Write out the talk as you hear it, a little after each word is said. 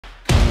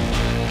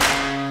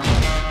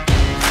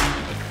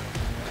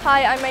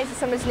Hi, I'm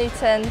Masie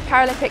Newton,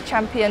 Paralympic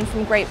champion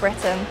from Great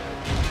Britain.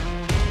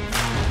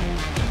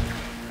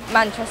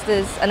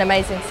 Manchester's an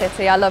amazing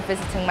city. I love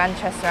visiting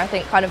Manchester. I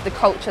think kind of the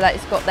culture that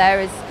it's got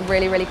there is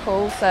really, really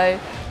cool. So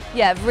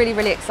yeah,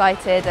 really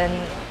excited,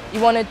 and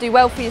you want to do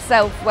well for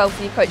yourself, well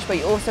for your coach, but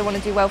you also want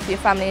to do well for your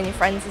family and your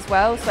friends as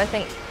well. So I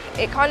think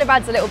it kind of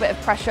adds a little bit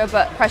of pressure,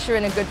 but pressure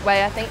in a good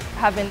way. I think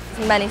having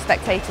as many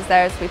spectators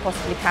there as we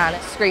possibly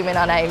can, screaming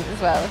our names as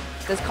well,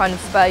 does kind of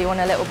spur you on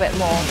a little bit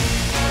more.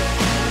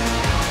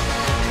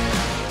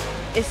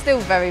 It's still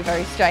very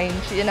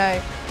strange, you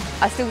know.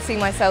 I still see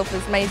myself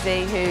as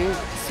Masie who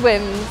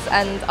swims,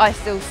 and I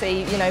still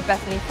see, you know,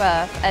 Bethany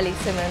Firth, Ellie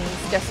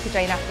Simmons, Jessica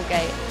Jane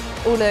Applegate,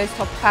 all those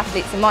top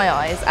athletes in my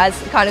eyes as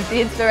kind of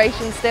the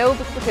inspiration still,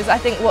 because I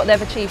think what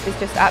they've achieved is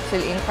just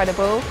absolutely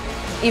incredible.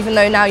 Even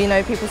though now, you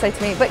know, people say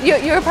to me, but you're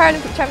a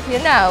Paralympic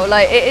champion now,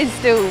 like it is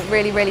still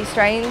really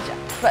strange.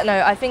 But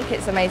no, I think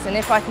it's amazing.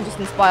 If I can just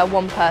inspire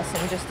one person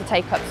just to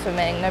take up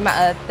swimming, no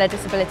matter their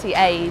disability,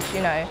 age,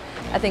 you know,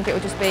 I think it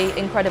would just be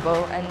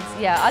incredible. And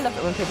yeah, I love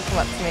it when people come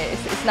up to me,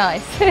 it's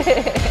nice.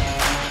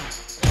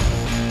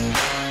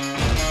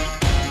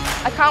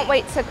 I can't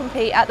wait to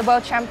compete at the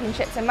World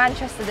Championships in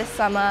Manchester this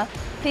summer.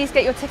 Please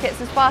get your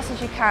tickets as fast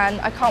as you can.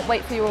 I can't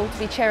wait for you all to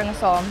be cheering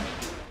us on.